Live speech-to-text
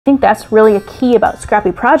I think that's really a key about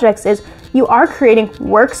Scrappy projects is you are creating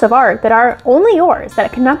works of art that are only yours,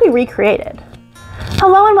 that cannot be recreated.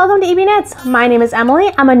 Hello and welcome to EB Knits. My name is Emily.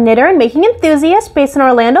 I'm a knitter and making enthusiast based in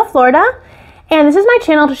Orlando, Florida. And this is my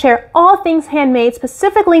channel to share all things handmade,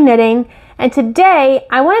 specifically knitting. And today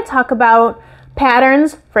I want to talk about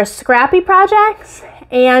patterns for Scrappy projects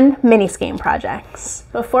and mini skein projects.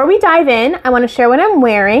 Before we dive in, I want to share what I'm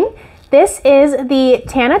wearing. This is the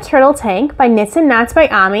Tana Turtle Tank by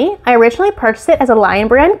EBKnitsbyEmily. I originally purchased it as a Lion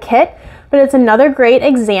Brand kit, but it's another great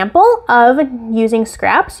example of using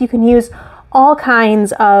scraps. You can use all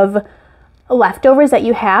kinds of leftovers that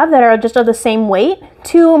you have that are just of the same weight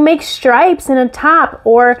to make stripes in a top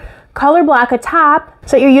or color block a top,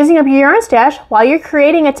 so you're using up your yarn stash while you're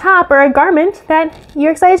creating a top or a garment that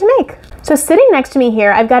you're excited to make. So sitting next to me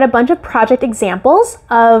here, I've got a bunch of project examples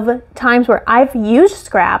of times where I've used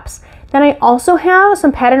scraps. Then I also have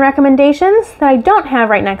some pattern recommendations that I don't have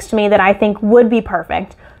right next to me that I think would be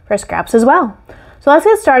perfect for scraps as well. So let's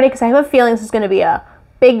get started because I have a feeling this is going to be a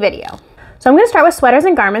big video. So I'm going to start with sweaters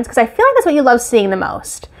and garments because I feel like that's what you love seeing the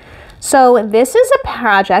most. So this is a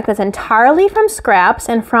project that's entirely from scraps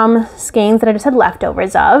and from skeins that I just had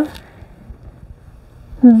leftovers of.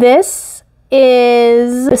 This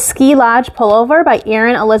is the Ski Lodge Pullover by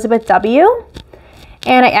Erin Elizabeth W.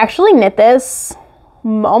 And I actually knit this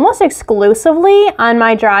almost exclusively on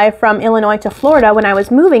my drive from Illinois to Florida when I was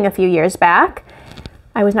moving a few years back.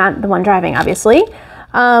 I was not the one driving, obviously.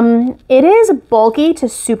 It is bulky to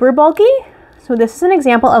super bulky. So this is an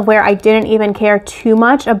example of where I didn't even care too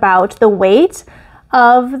much about the weight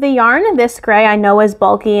of the yarn. This gray I know is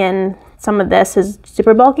bulky and some of this is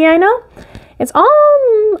super bulky, I know. It's all,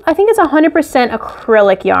 I think it's 100%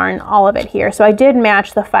 acrylic yarn, all of it here. So I did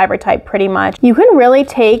match the fiber type pretty much. You can really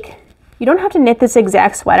take, you don't have to knit this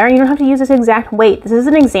exact sweater. You don't have to use this exact weight. This is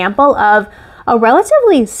an example of a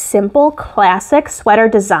relatively simple classic sweater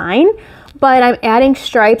design, but I'm adding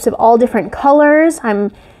stripes of all different colors. I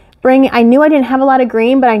knew I didn't have a lot of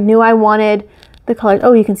green, but I knew I wanted the colors.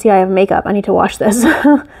 Oh, you can see I have makeup. I need to wash this.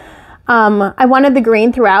 I wanted the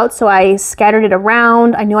green throughout, so I scattered it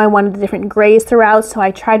around. I knew I wanted the different grays throughout, so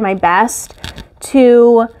I tried my best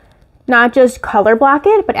to not just color block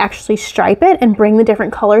it, but actually stripe it and bring the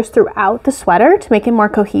different colors throughout the sweater to make it more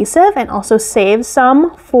cohesive and also save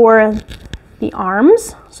some for the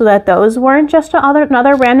arms so that those weren't just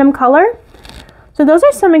another random color. So those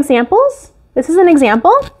are some examples. This is an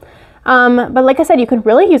example. But like I said, you can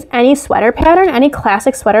really use any sweater pattern, any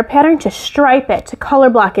classic sweater pattern to stripe it, to color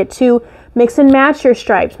block it, to mix and match your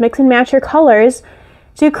stripes, mix and match your colors,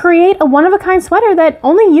 to create a one-of-a-kind sweater that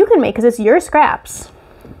only you can make because it's your scraps.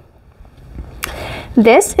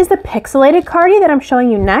 This is the pixelated cardi that I'm showing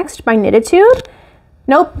you next by Knititude.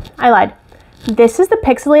 Nope, I lied. This is the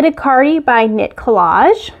pixelated cardi by Knit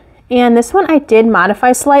Collage. And this one I did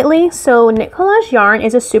modify slightly. So Knit Collage yarn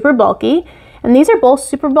is a super bulky. And these are both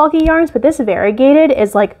super bulky yarns, but this variegated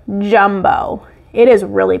is like jumbo. It is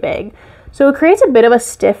really big. So it creates a bit of a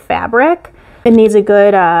stiff fabric. It needs a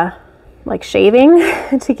good like shaving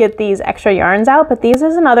to get these extra yarns out, but these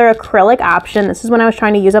is another acrylic option. This is when I was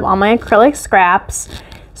trying to use up all my acrylic scraps.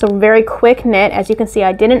 So very quick knit. As you can see,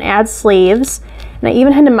 I didn't add sleeves. And I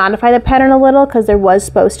even had to modify the pattern a little because there was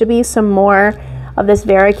supposed to be some more of this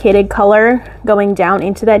variegated color going down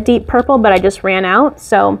into that deep purple, but I just ran out.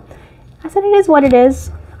 So I said it is what it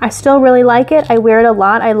is. I still really like it. I wear it a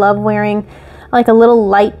lot. I love wearing like a little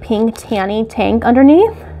light pink tanny tank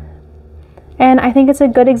underneath. And I think it's a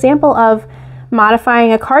good example of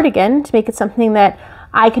modifying a cardigan to make it something that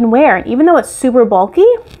I can wear. And even though it's super bulky,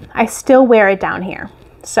 I still wear it down here.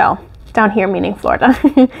 So down here meaning Florida.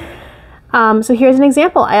 So here's an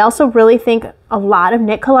example. I also really think a lot of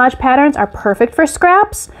knit collage patterns are perfect for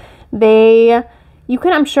scraps.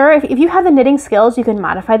 I'm sure if you have the knitting skills, you can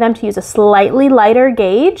modify them to use a slightly lighter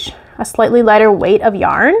gauge, a slightly lighter weight of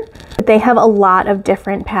yarn. But they have a lot of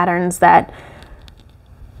different patterns that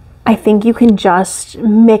I think you can just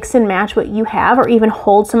mix and match what you have, or even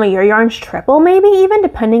hold some of your yarns triple, maybe even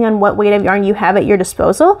depending on what weight of yarn you have at your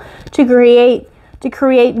disposal to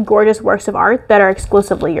create gorgeous works of art that are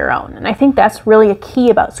exclusively your own. And I think that's really a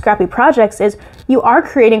key about Scrappy projects is you are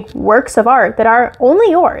creating works of art that are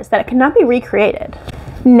only yours, that cannot be recreated.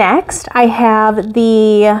 Next, I have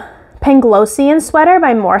the Penglosian sweater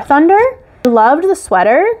by More Thunder. I loved the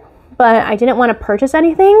sweater, but I didn't want to purchase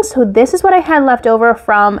anything. So this is what I had left over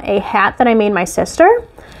from a hat that I made my sister.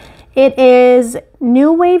 It is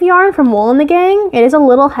new wave yarn from Wool and the Gang. It is a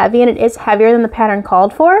little heavy and it is heavier than the pattern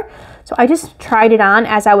called for. So I just tried it on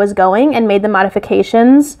as I was going and made the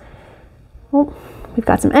modifications. Oh, we've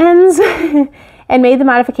got some ends. and made the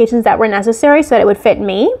modifications that were necessary so that it would fit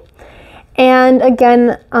me. And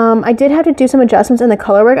again, I did have to do some adjustments in the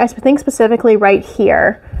color work. I think specifically right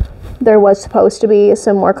here, there was supposed to be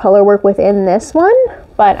some more color work within this one,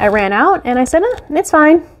 but I ran out and I said, it's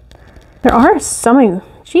fine. There are some,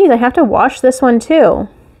 geez, I have to wash this one too.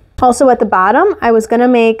 Also at the bottom, I was gonna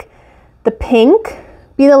make the pink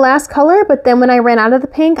be the last color, but then when I ran out of the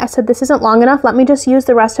pink, I said, this isn't long enough. Let me just use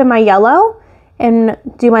the rest of my yellow and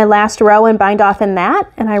do my last row and bind off in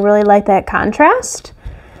that. And I really like that contrast.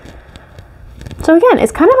 So again,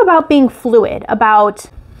 it's kind of about being fluid, about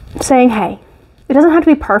saying, hey, it doesn't have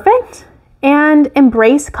to be perfect, and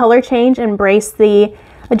embrace color change, embrace the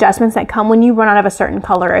adjustments that come when you run out of a certain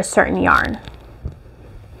color or a certain yarn.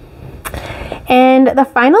 And the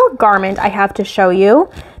final garment I have to show you,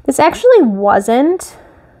 this actually wasn't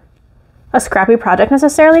a scrappy project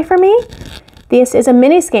necessarily for me. This is a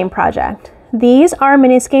mini skein project. These are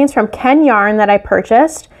mini skeins from Ken Yarn that I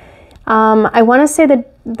purchased. I want to say that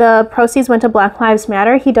the proceeds went to Black Lives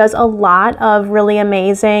Matter. He does a lot of really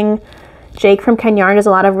amazing, Jake from Ken Yarn does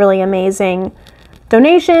a lot of really amazing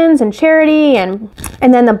donations and charity, and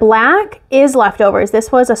then the black is leftovers.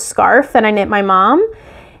 This was a scarf that I knit my mom,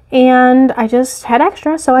 and I just had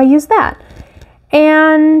extra, so I used that.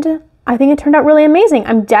 And I think it turned out really amazing.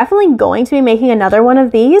 I'm definitely going to be making another one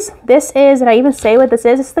of these. This is, did I even say what this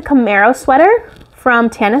is? It's the Camaro sweater from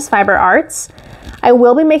Tanis Fiber Arts. I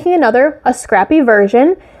will be making a scrappy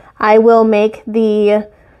version. I will make the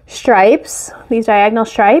stripes, these diagonal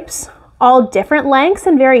stripes, all different lengths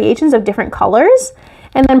and variations of different colors,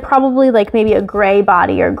 and then probably like maybe a gray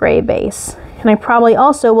body or gray base. And I probably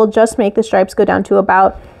also will just make the stripes go down to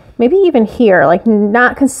about maybe even here, like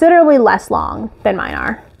not considerably less long than mine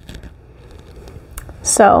are.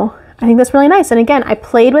 So I think that's really nice. And again,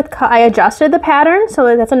 I adjusted the pattern,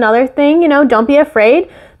 so that's another thing, you know, don't be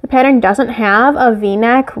afraid. The pattern doesn't have a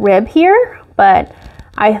V-neck rib here, but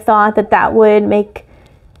I thought that that would make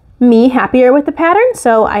me happier with the pattern,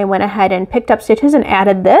 so I went ahead and picked up stitches and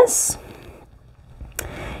added this.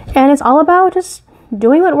 And it's all about just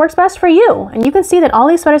doing what works best for you. And you can see that all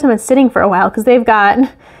these sweaters have been sitting for a while because they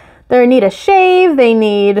need a shave, they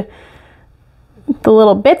need the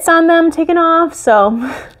little bits on them taken off,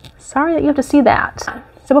 so sorry that you have to see that.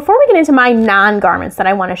 So before we get into my non-garments that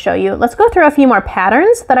I want to show you, let's go through a few more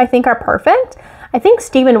patterns that I think are perfect. I think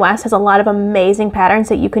Stephen West has a lot of amazing patterns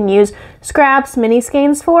that you can use scraps, mini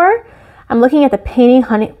skeins for. I'm looking at the painting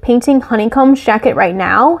honeycomb jacket right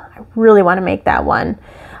now. I really want to make that one.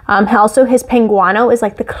 Also, his Penguano is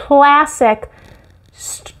like the classic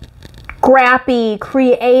scrappy,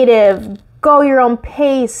 creative, go your own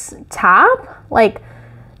pace top. Like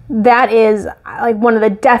that is like one of the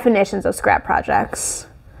definitions of scrap projects.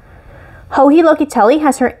 Hohi Lokitelli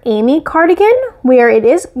has her Amy cardigan, where it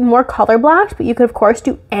is more color blocked, but you could of course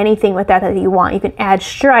do anything with that you want. You can add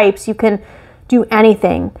stripes, you can do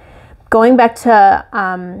anything. Going back to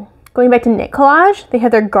Knit Collage, they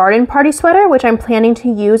have their garden party sweater, which I'm planning to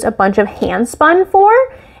use a bunch of hand spun for.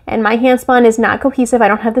 And my hand spun is not cohesive. I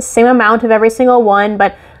don't have the same amount of every single one,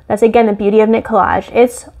 but that's again the beauty of Knit Collage.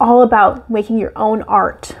 It's all about making your own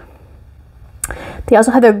art. They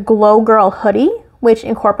also have their Glow Girl hoodie, which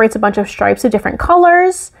incorporates a bunch of stripes of different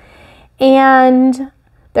colors, and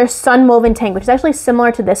their Sun Woven tank, which is actually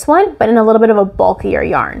similar to this one, but in a little bit of a bulkier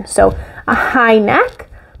yarn. So a high neck,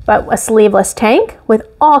 but a sleeveless tank with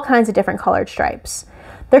all kinds of different colored stripes.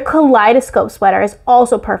 Their Kaleidoscope sweater is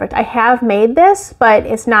also perfect. I have made this, but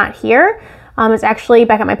it's not here. It's actually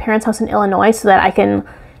back at my parents' house in Illinois so that I can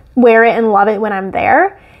wear it and love it when I'm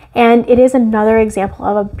there. And it is another example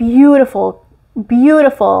of a beautiful,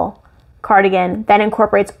 beautiful cardigan that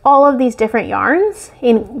incorporates all of these different yarns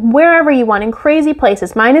in wherever you want, in crazy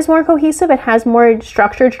places. Mine is more cohesive, it has more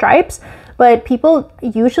structured stripes, but people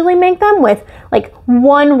usually make them with like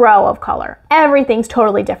one row of color. Everything's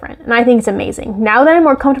totally different, and I think it's amazing. Now that I'm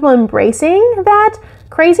more comfortable embracing that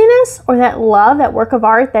craziness or that love, that work of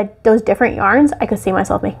art, those different yarns, I could see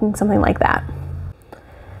myself making something like that.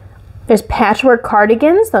 There's patchwork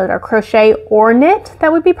cardigans that are crochet or knit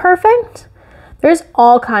that would be perfect. There's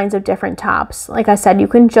all kinds of different tops. Like I said, you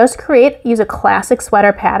can just use a classic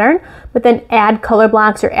sweater pattern, but then add color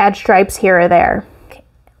blocks or add stripes here or there.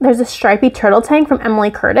 There's a stripy turtle tank from Emily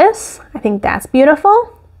Curtis. I think that's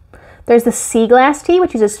beautiful. There's the Sea Glass tee,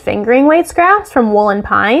 which uses fingering weight scraps from Wool and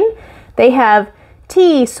Pine. They have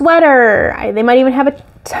tee, sweater. They might even have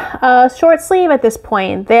a short sleeve at this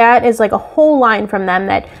point. That is like a whole line from them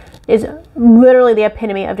that is literally the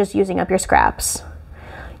epitome of just using up your scraps.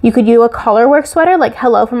 You could do a colorwork sweater like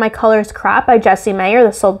Hello from My Colors Crop by Jessie May or the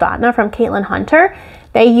Soldotna from Caitlin Hunter.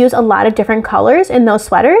 They use a lot of different colors in those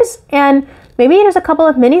sweaters, and Maybe just a couple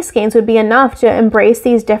of mini skeins would be enough to embrace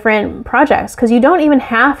these different projects, because you don't even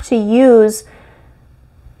have to use,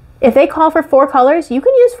 if they call for 4 colors, you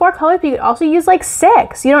can use 4 colors, but you could also use like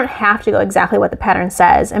 6. You don't have to go exactly what the pattern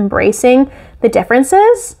says. Embracing the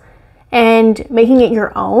differences and making it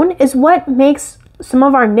your own is what makes some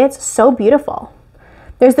of our knits so beautiful.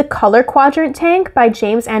 There's the Color Quadrant Tank by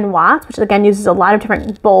James N. Watts, which again uses a lot of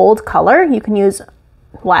different bold color. You can use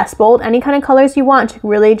less bold, any kind of colors you want to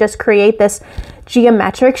really just create this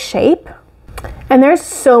geometric shape. And there's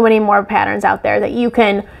so many more patterns out there that you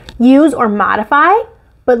can use or modify,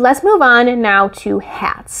 but let's move on now to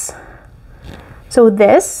hats. So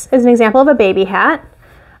this is an example of a baby hat.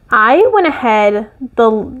 I went ahead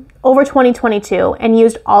over 2022 and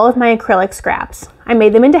used all of my acrylic scraps. I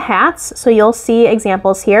made them into hats, so you'll see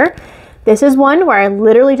examples here. This is one where I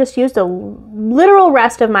literally just used a literal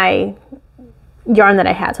rest of my yarn that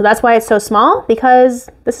I had. So that's why it's so small, because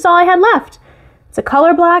this is all I had left. It's a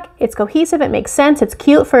color block, it's cohesive, it makes sense, it's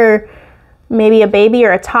cute for maybe a baby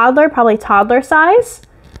or a toddler, probably toddler size.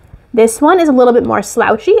 This one is a little bit more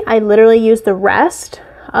slouchy. I literally used the rest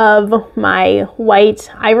of my white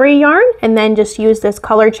ivory yarn and then just use this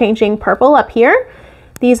color changing purple up here.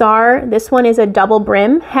 This one is a double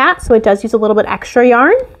brim hat, so it does use a little bit extra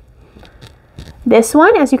yarn. This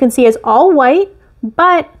one, as you can see, is all white,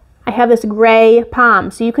 but I have this gray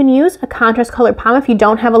pom, so you can use a contrast color pom if you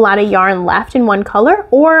don't have a lot of yarn left in one color,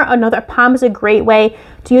 or another pom is a great way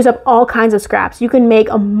to use up all kinds of scraps. You can make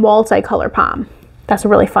a multicolor pom. That's a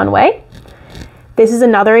really fun way. This is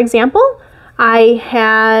another example.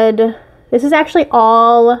 This is actually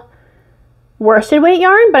all worsted weight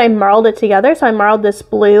yarn, but I marled it together. So I marled this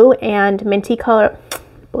blue and minty color,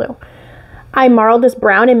 I marled this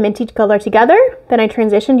brown and minty color together. Then I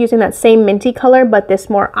transitioned using that same minty color, but this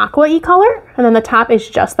more aqua-y color. And then the top is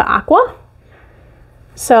just the aqua.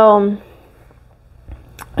 So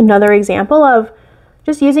another example of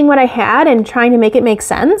just using what I had and trying to make it make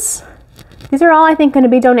sense. These are all, I think, going to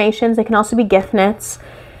be donations. They can also be gift knits.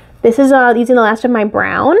 This is using the last of my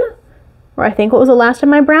brown, or I think what was the last of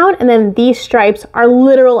my brown. And then these stripes are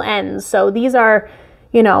literal ends. So these are,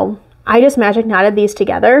 you know, I just magic knotted these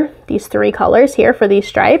together, these 3 colors here for these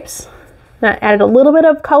stripes. I added a little bit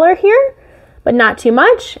of color here, but not too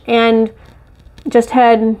much. And just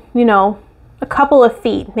had, you know, a couple of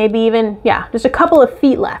feet, maybe even, yeah, just a couple of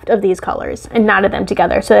feet left of these colors and knotted them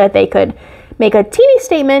together so that they could make a teeny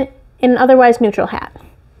statement in an otherwise neutral hat.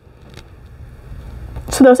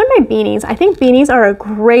 So those are my beanies. I think beanies are a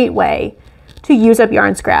great way to use up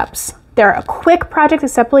yarn scraps. They're a quick project,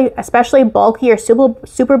 especially bulky or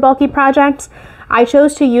super bulky projects. I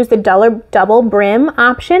chose to use the double brim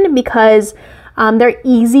option because they're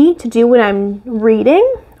easy to do when I'm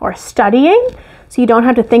reading or studying. So you don't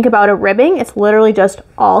have to think about a ribbing. It's literally just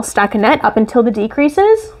all stockinette up until the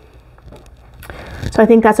decreases. So I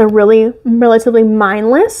think that's a really relatively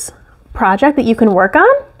mindless project that you can work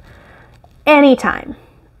on anytime.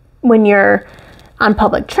 When you're on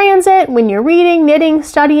public transit, when you're reading, knitting,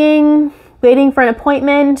 studying, waiting for an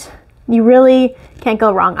appointment, you really can't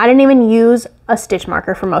go wrong. I didn't even use a stitch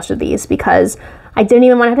marker for most of these because I didn't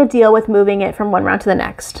even want to have to deal with moving it from one round to the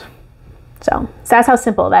next. So that's how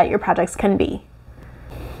simple that your projects can be.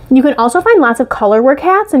 You can also find lots of color work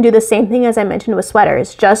hats and do the same thing as I mentioned with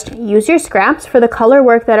sweaters. Just use your scraps for the color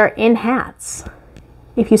work that are in hats.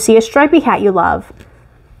 If you see a stripy hat you love,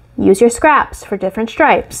 use your scraps for different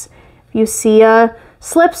stripes. If you see a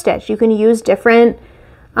slip stitch, you can use different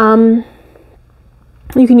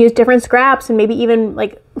scraps and maybe even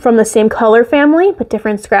like from the same color family, but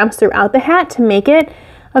different scraps throughout the hat to make it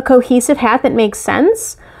a cohesive hat that makes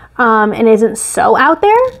sense and isn't so out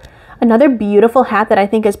there. Another beautiful hat that I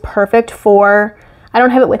think is perfect for, I don't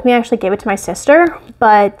have it with me, I actually gave it to my sister,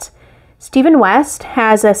 but Stephen West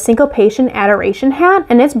has a syncopation adoration hat,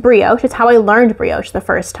 and it's brioche. It's how I learned brioche the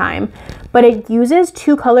first time, but it uses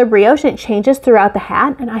 2-color brioche and it changes throughout the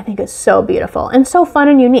hat, and I think it's so beautiful and so fun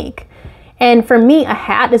and unique. And for me, a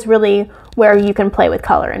hat is really where you can play with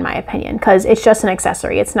color, in my opinion, because it's just an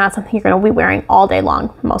accessory. It's not something you're going to be wearing all day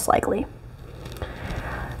long, most likely.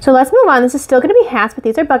 So let's move on. This is still going to be hats, but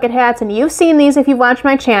these are bucket hats, and you've seen these if you've watched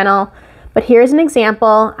my channel. But here's an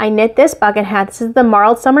example. I knit this bucket hat. This is the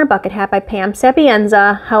Marled Summer Bucket Hat by Pam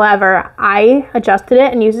Sapienza. However, I adjusted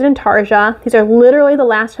it and used it in tarja. These are literally the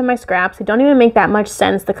last of my scraps. They don't even make that much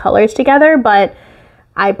sense, the colors together, but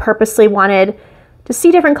I purposely wanted to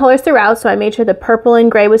see different colors throughout, so I made sure the purple and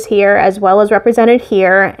gray was here as well as represented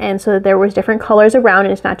here, and so that there was different colors around,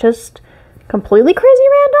 and it's not just completely crazy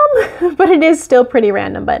random, but it is still pretty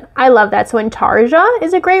random, but I love that. So intarsia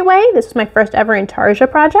is a great way. This is my first ever intarsia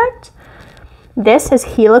project. This is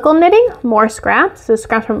helical knitting, more scraps. So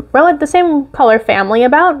scraps from really the same color family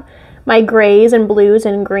about, my grays and blues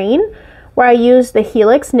and green, where I use the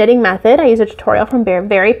helix knitting method. I use a tutorial from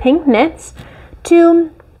Very Pink Knits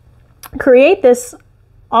to create this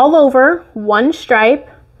all over one stripe,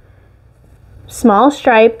 small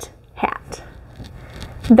striped hat.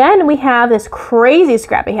 Then we have this crazy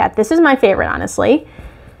scrappy hat. This is my favorite, honestly.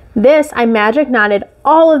 This, I magic knotted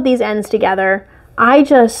all of these ends together. I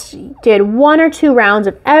just did 1 or 2 rounds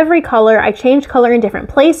of every color. I changed color in different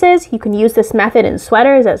places. You can use this method in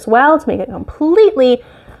sweaters as well to make it a completely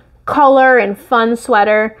color and fun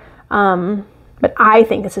sweater. But I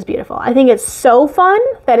think this is beautiful. I think it's so fun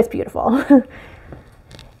that it's beautiful.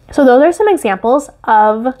 So those are some examples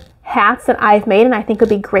of hats that I've made and I think would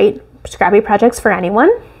be great scrappy projects for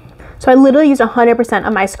anyone. So I literally used 100%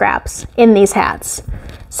 of my scraps in these hats.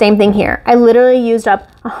 Same thing here. I literally used up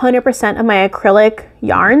 100% of my acrylic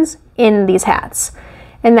yarns in these hats.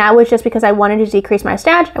 And that was just because I wanted to decrease my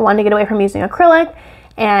stash. I wanted to get away from using acrylic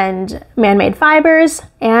and man-made fibers.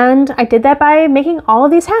 And I did that by making all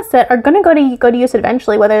of these hats that are gonna go to use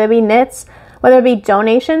eventually, whether they be knits, whether it be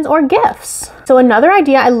donations or gifts. So another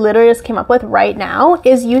idea I literally just came up with right now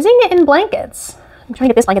is using it in blankets. I'm trying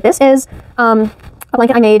to get this blanket. This is a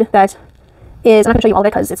blanket I made that is, I'm not gonna show you all of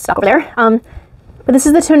it because it's stuck over there. But this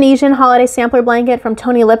is the Tunisian holiday sampler blanket from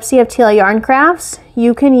Tony Lipsy of Tila Yarn Crafts.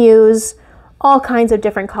 You can use all kinds of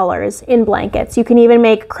different colors in blankets. You can even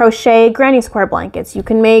make crochet granny square blankets. You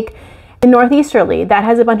can make a northeasterly that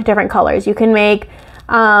has a bunch of different colors. You can make,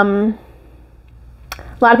 a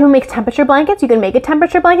lot of people make temperature blankets. You can make a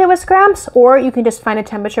temperature blanket with scraps, or you can just find a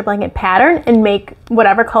temperature blanket pattern and make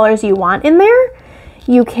whatever colors you want in there.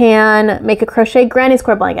 You can make a crochet granny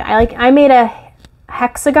square blanket. I made a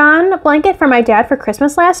hexagon blanket for my dad for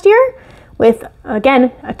Christmas last year with,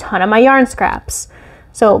 again, a ton of my yarn scraps.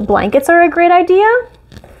 So blankets are a great idea.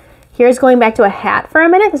 Here's going back to a hat for a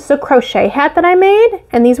minute. This is a crochet hat that I made,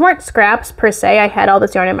 and these weren't scraps per se. I had all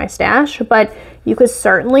this yarn in my stash, but you could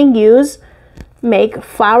certainly make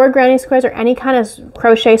flower granny squares or any kind of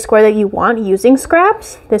crochet square that you want using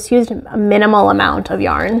scraps. This used a minimal amount of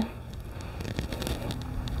yarn.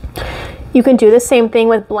 You can do the same thing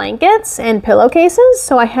with blankets and pillowcases.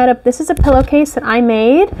 So this is a pillowcase that I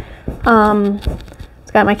made.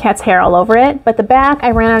 It's got my cat's hair all over it, but the back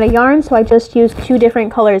I ran out of yarn, so I just used 2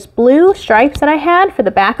 different colors blue stripes that I had for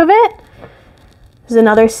the back of it. This is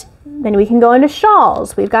another, then we can go into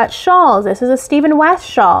shawls. We've got shawls. This is a Stephen West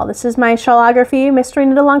shawl. This is my shawlography mystery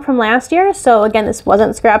knit along from last year. So again, this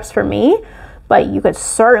wasn't scraps for me, but you could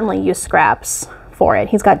certainly use scraps for it.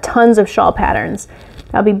 He's got tons of shawl patterns.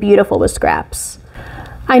 That'll be beautiful with scraps.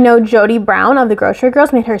 I know Jody Brown of the Grocery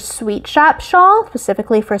Girls made her Sweet Shop shawl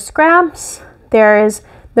specifically for scraps. There's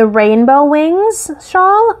the Rainbow Wings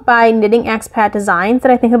shawl by Knitting Expat Designs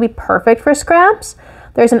that I think will be perfect for scraps.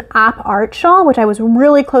 There's an Op Art shawl, which I was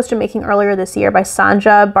really close to making earlier this year by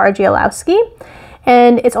Sandra Bargielowski.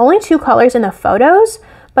 And it's only 2 colors in the photos,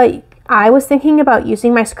 but I was thinking about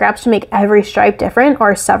using my scraps to make every stripe different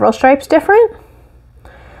or several stripes different.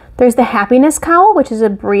 There's the Happiness Cowl, which is a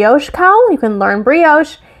brioche cowl. You can learn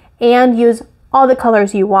brioche and use all the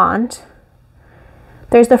colors you want.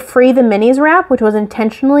 There's the Free the Minis wrap, which was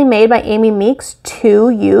intentionally made by Amy Meeks to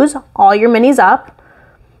use all your minis up.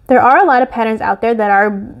 There are a lot of patterns out there that are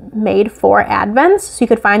made for advents, so you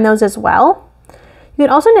could find those as well. You can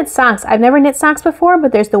also knit socks. I've never knit socks before,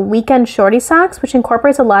 but there's the Weekend Shorty socks, which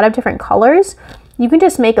incorporates a lot of different colors. You can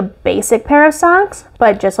just make a basic pair of socks,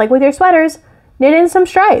 but just like with your sweaters, knit in some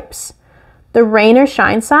stripes. The Rain or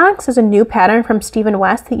Shine socks is a new pattern from Stephen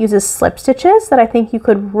West that uses slip stitches that I think you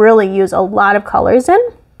could really use a lot of colors in.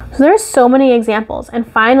 So there's so many examples. And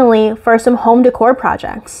finally, for some home decor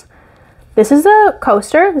projects. This is a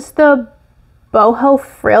coaster. This is the Boho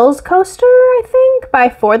Frills coaster, I think, by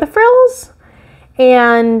For the Frills.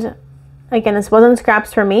 And again, this wasn't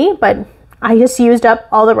scraps for me, but I just used up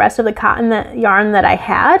all the rest of the cotton yarn that I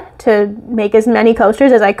had to make as many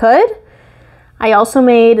coasters as I could. I also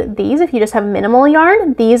made these if you just have minimal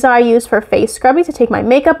yarn. These I use for face scrubby to take my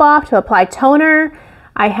makeup off, to apply toner.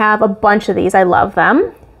 I have a bunch of these. I love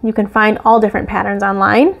them. You can find all different patterns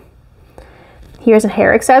online. Here's a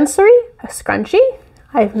hair accessory, a scrunchie.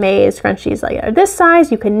 I've made scrunchies like this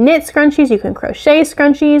size. You can knit scrunchies, you can crochet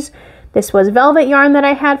scrunchies. This was velvet yarn that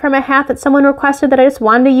I had from a hat that someone requested that I just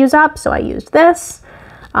wanted to use up, so I used this.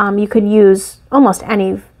 You could use almost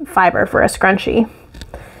any fiber for a scrunchie.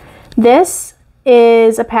 This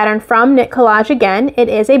is a pattern from Knit Collage again. It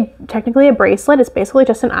is technically a bracelet. It's basically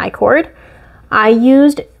just an I-cord. I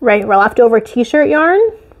used leftover t-shirt yarn,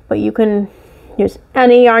 but you can use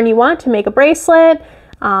any yarn you want to make a bracelet.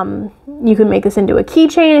 You can make this into a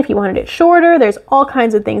keychain if you wanted it shorter. There's all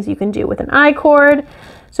kinds of things you can do with an I-cord.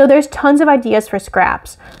 So there's tons of ideas for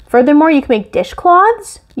scraps. Furthermore, you can make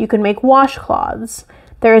dishcloths. You can make washcloths.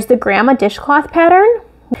 There's the grandma dishcloth pattern.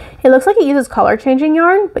 It looks like it uses color changing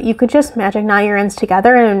yarn, but you could just magic knot your ends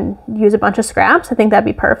together and use a bunch of scraps. I think that'd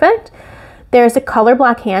be perfect. There's the color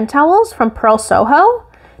block hand towels from Pearl Soho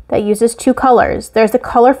that uses 2 colors. There's the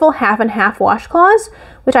colorful half and half washcloths,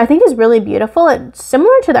 which I think is really beautiful. It's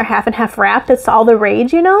similar to their half and half wrap. That's all the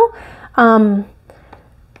rage, you know?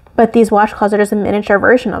 But these washcloths are just a miniature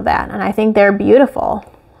version of that, and I think they're beautiful.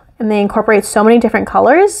 And they incorporate so many different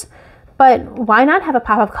colors, but why not have a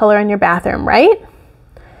pop of color in your bathroom, right?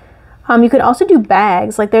 You could also do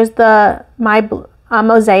bags. Like there's the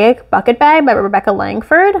Mosaic bucket bag by Rebecca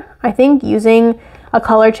Langford. I think using a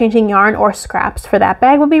color changing yarn or scraps for that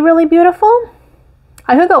bag would be really beautiful.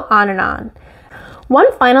 I could go on and on.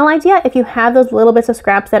 One final idea, if you have those little bits of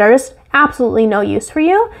scraps that are just absolutely no use for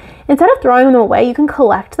you, instead of throwing them away, you can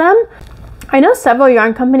collect them. I know several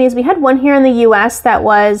yarn companies. We had one here in the US that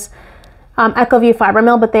was Ecoview Fiber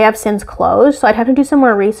Mill, but they have since closed. So I'd have to do some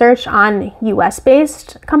more research on US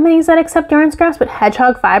based companies that accept yarn scraps, but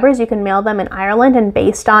Hedgehog Fibers, you can mail them in Ireland, and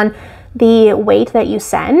based on the weight that you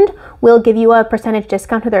send, will give you a percentage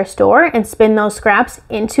discount to their store and spin those scraps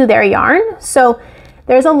into their yarn. So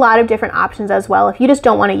there's a lot of different options as well if you just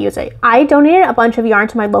don't want to use it. I donated a bunch of yarn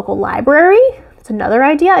to my local library. It's another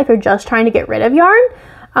idea if you're just trying to get rid of yarn.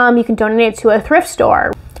 You can donate it to a thrift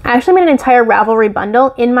store. I actually made an entire Ravelry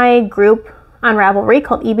bundle in my group on Ravelry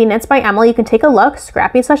called EBKnitsbyEmily. You can take a look,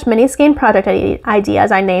 Scrappy / mini skein project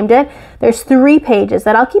ideas, I named it. There's 3 pages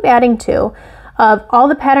that I'll keep adding to of all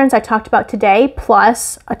the patterns I talked about today,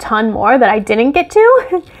 plus a ton more that I didn't get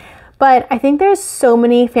to. But I think there's so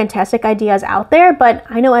many fantastic ideas out there, but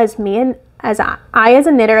I know as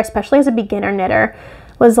a knitter, especially as a beginner knitter,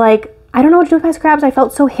 was like, I don't know what to do with my scraps. I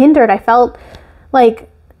felt so hindered. I felt like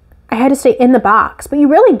I had to stay in the box, but you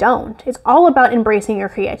really don't. It's all about embracing your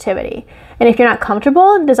creativity. And if you're not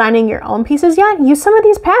comfortable designing your own pieces yet, use some of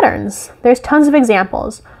these patterns. There's tons of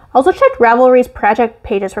examples. Also check Ravelry's project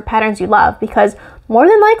pages for patterns you love, because more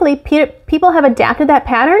than likely people have adapted that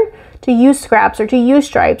pattern to use scraps or to use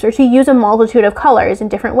stripes or to use a multitude of colors in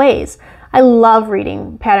different ways. I love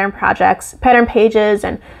reading pattern pages,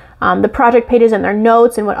 and the project pages and their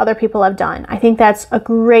notes and what other people have done. I think that's a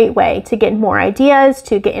great way to get more ideas,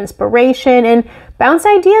 to get inspiration, and bounce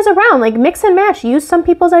ideas around, like mix and match. Use some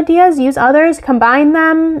people's ideas, use others, combine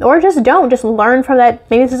them, or just don't. Just learn from that.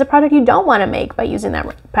 Maybe this is a project you don't want to make by using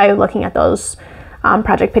that, by looking at those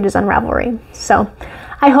project pages on Ravelry. So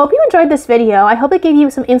I hope you enjoyed this video. I hope it gave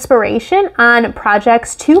you some inspiration on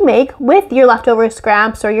projects to make with your leftover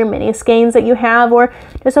scraps or your mini skeins that you have, or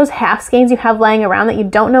just those half skeins you have laying around that you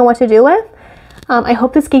don't know what to do with. I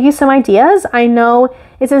hope this gave you some ideas. I know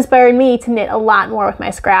it's inspired me to knit a lot more with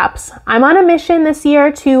my scraps. I'm on a mission this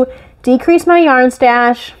year to decrease my yarn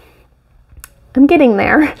stash. I'm getting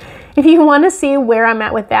there. If you want to see where I'm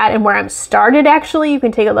at with that and where I'm started, actually, you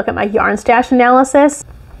can take a look at my yarn stash analysis.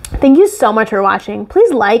 Thank you so much for watching.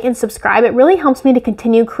 Please like and subscribe. It really helps me to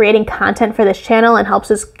continue creating content for this channel and helps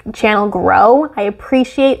this channel grow. I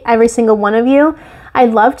appreciate every single one of you.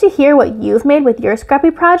 I'd love to hear what you've made with your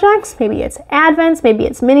scrappy projects. Maybe it's advents, maybe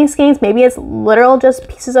it's mini skeins, maybe it's literal just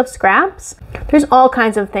pieces of scraps. There's all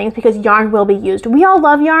kinds of things because yarn will be used. We all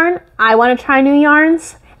love yarn. I want to try new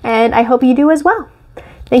yarns, and I hope you do as well.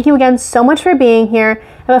 Thank you again so much for being here.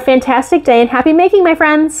 Have a fantastic day and happy making, my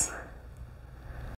friends.